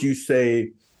 what would you say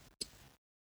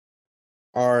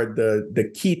are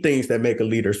the key things that make a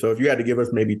leader? So if you had to give us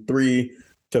maybe 3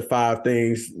 to 5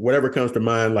 things, whatever comes to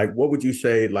mind, like, what would you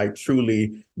say like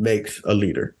truly makes a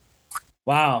leader?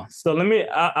 Wow. So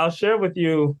I'll share with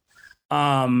you.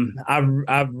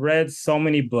 I've read so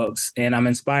many books and I'm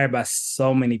inspired by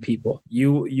so many people.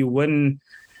 You wouldn't.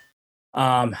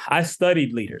 I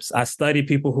studied leaders. I studied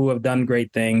people who have done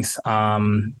great things.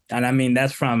 And I mean,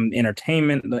 that's from the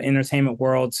entertainment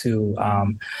world to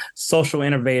social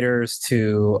innovators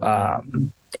to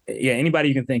anybody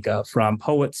you can think of, from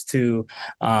poets to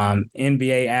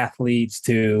NBA athletes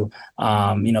to,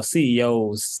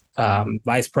 CEOs,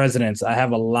 vice presidents. I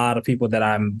have a lot of people that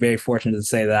I'm very fortunate to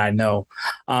say that I know.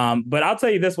 But I'll tell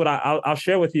you this, I'll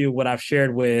share with you what I've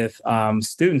shared with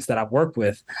students that I've worked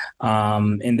with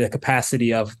in the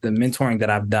capacity of the mentoring that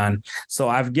I've done. So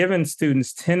I've given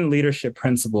students 10 leadership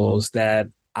principles that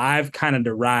I've kind of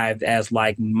derived as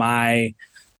like my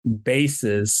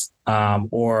basis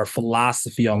or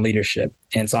philosophy on leadership.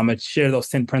 And so I'm going to share those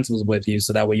 10 principles with you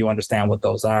so that way you understand what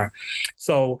those are.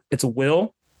 So it's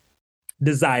will,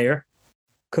 desire,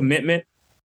 commitment,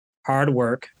 hard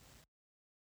work,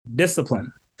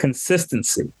 discipline,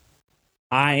 consistency,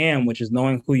 I am, which is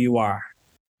knowing who you are,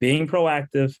 being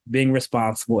proactive, being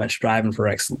responsible, and striving for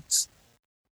excellence.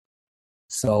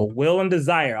 So will and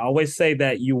desire, I always say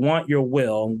that you want your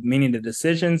will, meaning the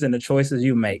decisions and the choices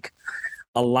you make,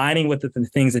 aligning with the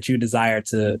things that you desire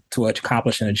to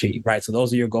accomplish and achieve, right? So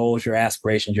those are your goals, your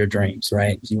aspirations, your dreams,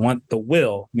 right? You want the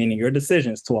will, meaning your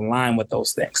decisions, to align with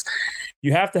those things.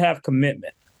 You have to have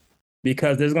commitment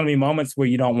because there's going to be moments where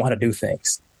you don't want to do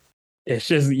things. It's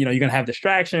just, you're going to have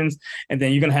distractions and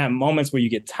then you're going to have moments where you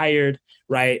get tired,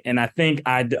 right? And I think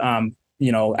I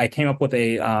came up with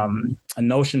a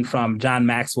notion from John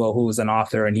Maxwell, who was an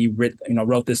author, and he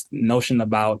wrote this notion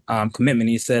about commitment.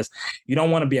 He says, you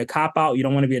don't want to be a cop-out, you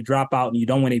don't want to be a dropout, and you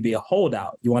don't want to be a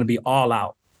holdout. You want to be all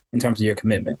out in terms of your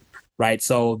commitment, right?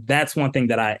 So that's one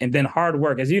thing and then hard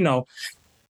work, as you know,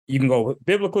 you can go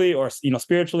biblically or,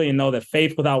 spiritually and know that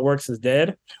faith without works is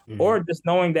dead, or just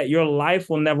knowing that your life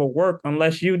will never work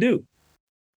unless you do.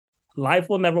 Life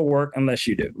will never work unless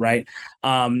you do, right?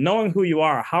 Knowing who you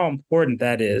are, how important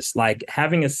that is, like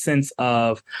having a sense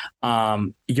of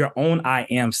your own I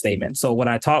am statement. So when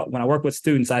I work with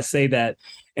students, I say that,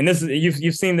 and this is,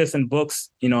 you've seen this in books,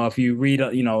 if you read,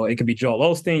 it could be Joel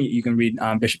Osteen, you can read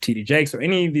Bishop T.D. Jakes or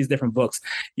any of these different books,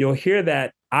 you'll hear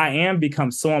that I am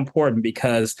becomes so important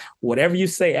because whatever you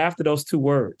say after those 2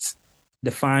 words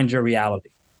defines your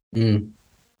reality.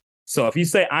 So if you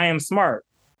say I am smart,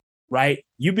 right,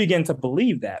 you begin to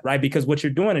believe that, right? Because what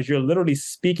you're doing is you're literally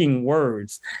speaking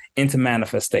words into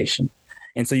manifestation.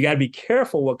 And so you got to be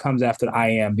careful what comes after the I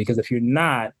am, because if you're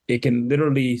not, it can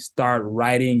literally start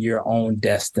writing your own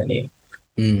destiny.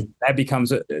 That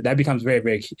becomes very,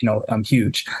 very,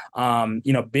 huge.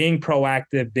 Being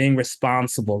proactive, being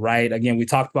responsible, right? Again, we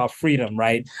talked about freedom,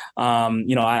 right?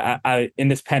 I in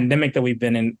this pandemic that we've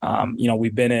been in,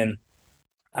 we've been in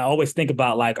I always think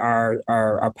about like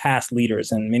our past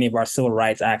leaders and many of our civil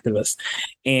rights activists.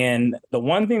 And the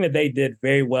one thing that they did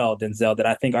very well, Denzel, that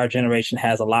I think our generation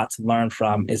has a lot to learn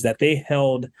from is that they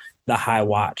held the high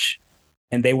watch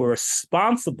and they were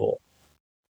responsible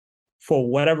for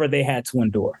whatever they had to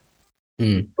endure.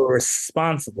 They were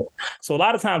responsible. So a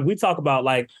lot of times we talk about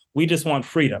like, we just want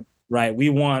freedom, right?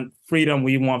 We want freedom.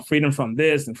 We want freedom from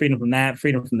this and freedom from that,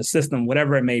 freedom from the system,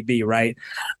 whatever it may be, right?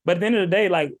 But at the end of the day,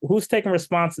 like, who's taking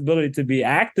responsibility to be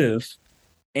active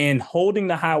and holding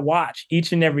the high watch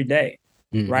each and every day?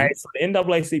 Right. So the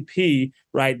NAACP,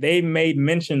 right, they made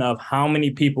mention of how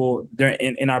many people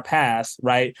in our past,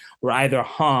 right, were either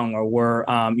hung or were,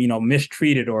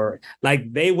 mistreated, or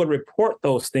like they would report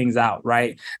those things out.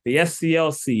 Right. The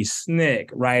SCLC, SNCC,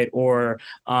 right, or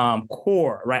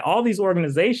CORE, right. All these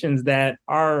organizations that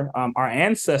our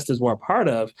ancestors were a part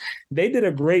of, they did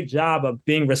a great job of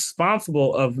being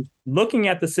responsible of looking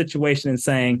at the situation and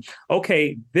saying,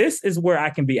 okay, this is where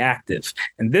I can be active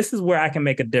and this is where I can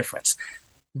make a difference.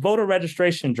 Voter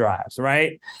registration drives,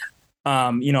 right?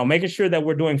 Making sure that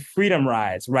we're doing freedom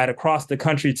rides right across the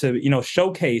country to,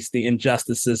 showcase the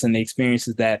injustices and the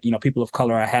experiences that, people of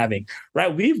color are having,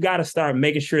 right? We've got to start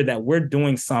making sure that we're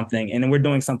doing something and we're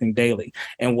doing something daily.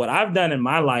 And what I've done in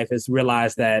my life is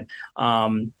realize that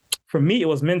for me, it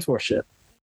was mentorship.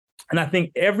 And I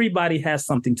think everybody has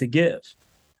something to give,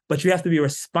 but you have to be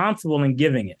responsible in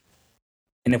giving it.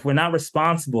 And if we're not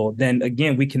responsible, then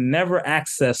again, we can never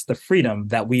access the freedom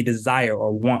that we desire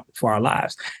or want for our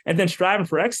lives. And then striving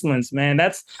for excellence, man,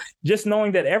 that's just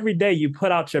knowing that every day you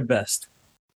put out your best.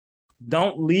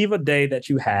 Don't leave a day that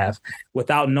you have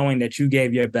without knowing that you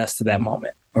gave your best to that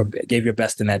moment or gave your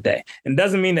best in that day. And it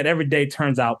doesn't mean that every day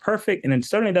turns out perfect. And it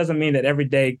certainly doesn't mean that every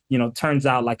day, turns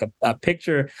out like a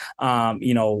picture, painted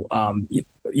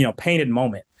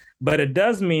moment. But it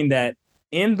does mean that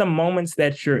in the moments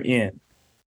that you're in,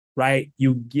 right,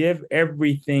 you give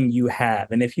everything you have.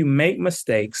 And if you make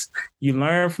mistakes, you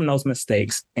learn from those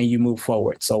mistakes and you move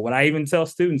forward. So what I even tell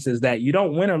students is that you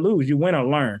don't win or lose, you win or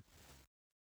learn.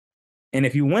 And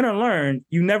if you win or learn,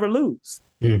 you never lose.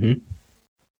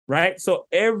 Right? So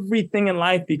everything in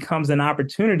life becomes an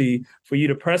opportunity for you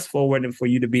to press forward and for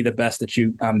you to be the best that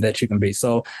you can be.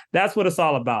 So that's what it's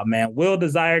all about, man. Will,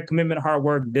 desire, commitment, hard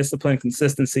work, discipline,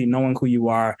 consistency, knowing who you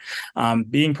are,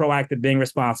 being proactive, being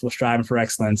responsible, striving for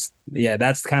excellence. Yeah,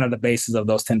 that's kind of the basis of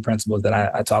those 10 principles that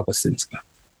I talk with students about.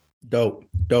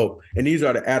 Dope. And these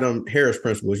are the Adam Harris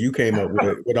principles you came up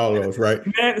with all of those, right?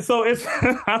 Man, so it's,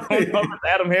 I don't know if it's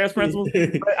Adam Harris principles,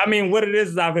 but I mean, what it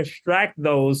is I've extracted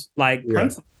those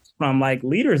principles from like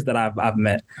leaders that I've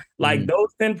met. Like those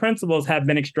 10 principles have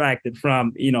been extracted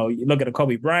from, you look at a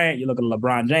Kobe Bryant, you look at a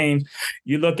LeBron James,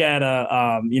 you look at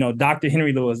a, Dr.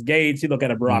 Henry Louis Gates, you look at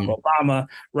a Barack Obama,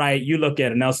 right? You look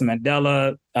at a Nelson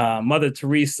Mandela, Mother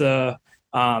Teresa,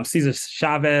 Cesar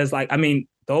Chavez. Like, I mean,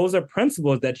 those are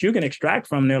principles that you can extract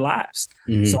from their lives.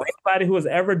 So anybody who has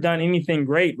ever done anything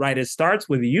great, right, it starts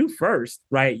with you first,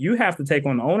 right? You have to take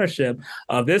on ownership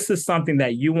of this is something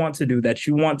that you want to do, that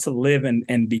you want to live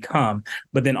and become.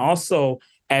 But then also,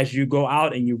 as you go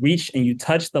out and you reach and you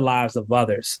touch the lives of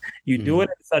others, you do it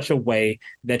in such a way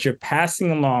that you're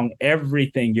passing along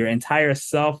everything, your entire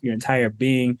self, your entire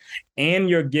being, and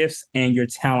your gifts and your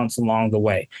talents along the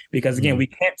way. Because again, we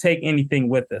can't take anything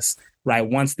with us, right?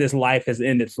 Once this life has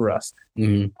ended for us,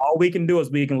 all we can do is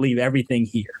we can leave everything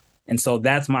here. And so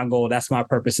that's my goal. That's my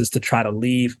purpose, is to try to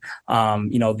leave,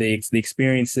 the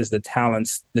experiences, the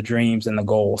talents, the dreams, and the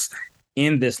goals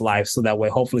in this life, so that way,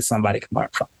 hopefully somebody can learn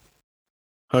from.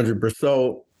 100%.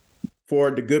 So for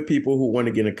the good people who want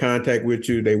to get in contact with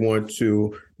you, they want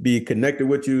to be connected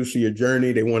with you, see your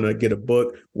journey, they want to get a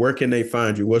book, where can they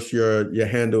find you? What's your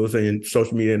handles and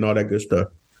social media and all that good stuff?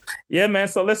 Yeah, man.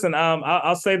 So listen,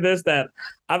 I'll say this, that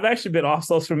I've actually been off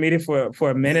social media for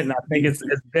a minute, and I think it's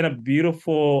been a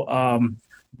beautiful,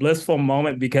 blissful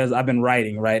moment, because I've been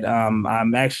writing, right?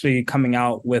 I'm actually coming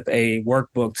out with a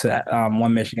workbook to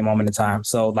One Michigan Moment in Time.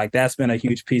 So like, that's been a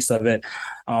huge piece of it.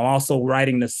 I'm also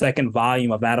writing the second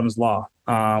volume of Adam's Law,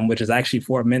 which is actually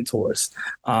for mentors,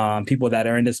 people that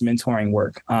are in this mentoring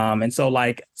work. And so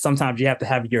like, sometimes you have to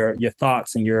have your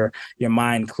thoughts and your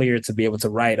mind clear to be able to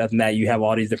write. Other than that, you have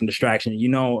all these different distractions.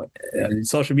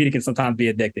 Social media can sometimes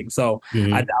be addicting. So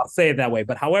I'll say it that way.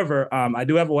 But however, I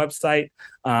do have a website.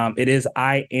 It is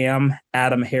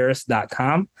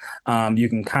IamAdamHarris.com. You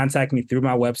can contact me through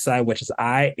my website, which is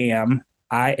Adam,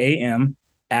 Adam,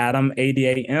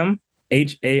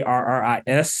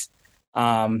 HARRIS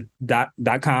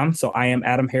 .com. So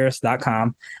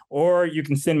IamAdamHarris.com, or you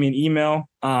can send me an email.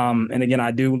 And again,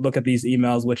 I do look at these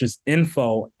emails, which is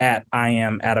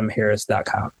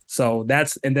info@IamAdamHarris.com. So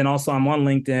and then also I'm on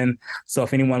LinkedIn. So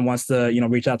if anyone wants to,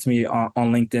 reach out to me on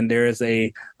LinkedIn, there is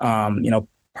a,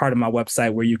 part of my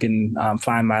website where you can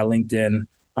find my LinkedIn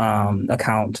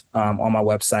account on my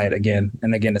website again.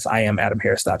 And again, it's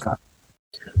IamAdamHarris.com.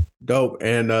 Dope.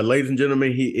 And ladies and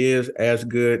gentlemen, he is as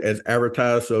good as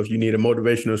advertised. So if you need a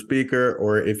motivational speaker,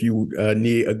 or if you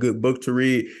need a good book to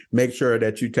read, make sure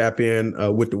that you tap in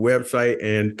with the website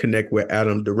and connect with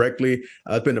Adam directly.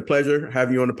 It's been a pleasure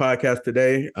having you on the podcast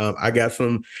today. I got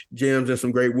some gems and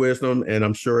some great wisdom, and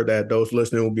I'm sure that those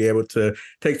listening will be able to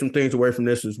take some things away from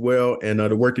this as well. And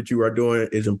the work that you are doing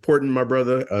is important, my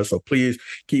brother. So please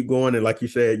keep going. And like you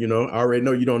said, I already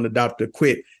know you don't adopt a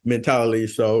quit mentality.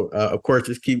 So of course,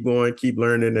 just keep going, keep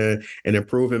learning and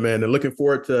improving, man. And looking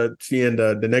forward to seeing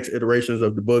the next iterations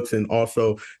of the books and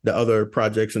also the other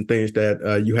projects and things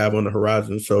that you have on the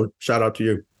horizon. So shout out to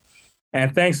you.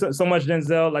 And thanks so much,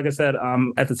 Denzel. Like I said,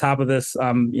 at the top of this,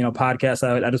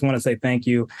 podcast, I just want to say thank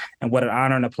you, and what an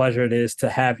honor and a pleasure it is to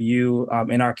have you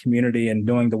in our community and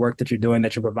doing the work that you're doing,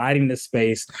 that you're providing this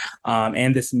space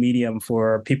and this medium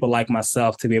for people like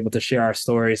myself to be able to share our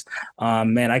stories.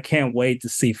 Man, I can't wait to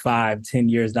see 5-10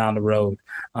 years down the road.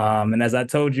 And as I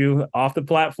told you off the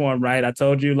platform, right? I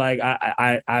told you, like,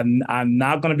 I'm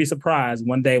not going to be surprised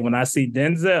one day when I see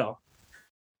Denzel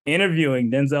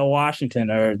interviewing Denzel Washington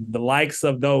or the likes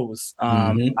of those,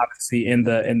 obviously in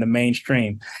the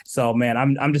mainstream. So, man,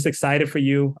 I'm just excited for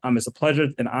you. It's a pleasure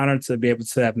and honor to be able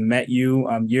to have met you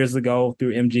years ago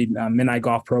through MG Midnight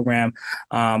Golf Program.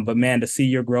 But man, to see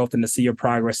your growth and to see your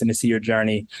progress and to see your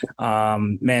journey,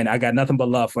 man, I got nothing but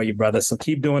love for you, brother. So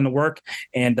keep doing the work.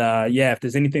 And if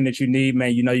there's anything that you need,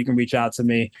 man, you can reach out to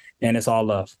me, and it's all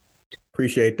love.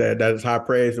 Appreciate that. That is high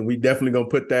praise. And we definitely going to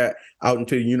put that out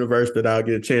into the universe, that I'll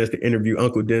get a chance to interview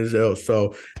Uncle Denzel.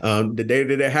 So the day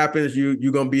that it happens, you're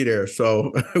going to be there.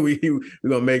 So we're going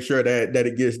to make sure that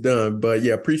it gets done. But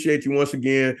yeah, appreciate you once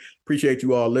again. Appreciate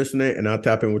you all listening, and I'll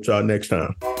tap in with y'all next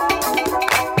time.